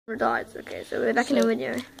Died. Okay, so we're back in the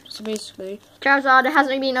video. So basically, Charizard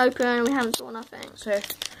hasn't been open. We haven't saw nothing. So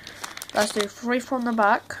let's do 3 from the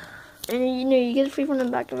back. And you get 3 from the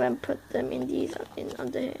back and then put them in these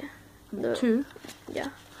under here. 2. Yeah.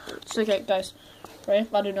 So okay, guys, right?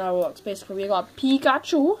 I don't know how it works. Basically, we got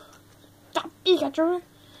Pikachu,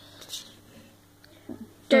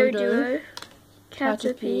 Dodo,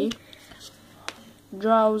 Caterpie,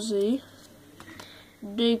 Drowsy,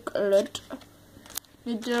 Diglett,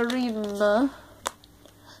 Nidorina,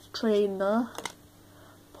 Trainer,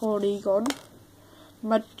 Porygon,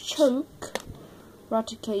 Machoke,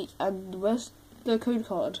 Raticate, and where's the code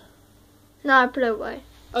card? No, I put it away.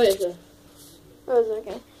 Oh yeah, sure. Oh, it's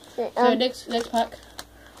okay. So next pack.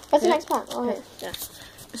 What's the next pack? Oh yeah.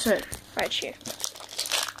 So Right here.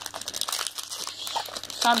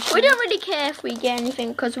 Samsung. We don't really care if we get anything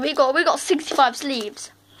because we got 65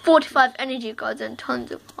 sleeves, 45 energy cards, and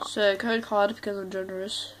tons of hearts. So code card because I'm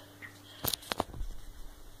generous.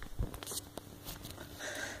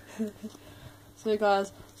 So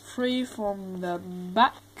guys, 3 from the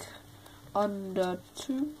back, under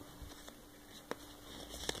 2.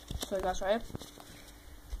 So guys, right?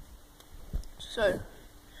 So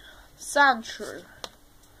Sandshrew,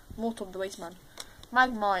 Mortal the Wasteman,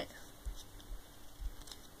 Magmite,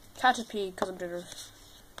 Caterpie because I'm generous,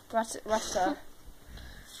 Rattata,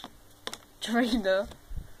 Trainer,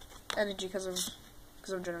 Energy because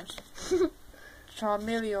I'm generous,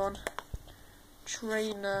 Charmeleon,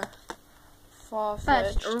 Trainer, Farfetch.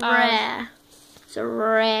 That's rare. It's a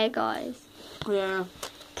rare, guys. Yeah.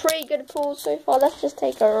 Pretty good pulls so far. Let's just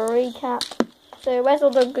take a recap. So where's all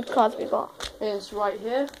the good cards we got? It's right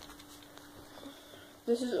here.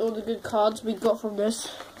 This is all the good cards we got from this.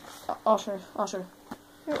 I'll show.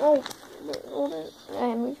 Oh,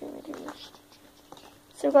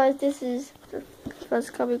 so guys, this is the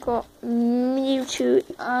first card we got. Mewtwo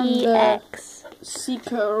And, EX.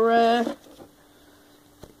 Secret Rare.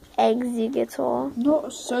 Exeggutor.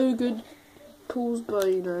 Not so good pulls, but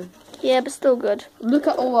you know. Yeah, but still good. Look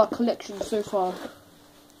at all our collections so far.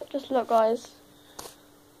 Just look, guys.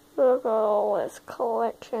 Look at all this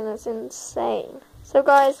collection. It's insane. So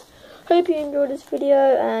guys, hope you enjoyed this video,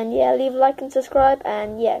 and yeah, leave a like and subscribe,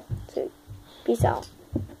 and yeah, so peace out.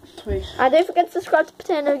 Please. And don't forget to subscribe to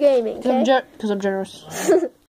Potato Gaming, okay? Because I'm generous.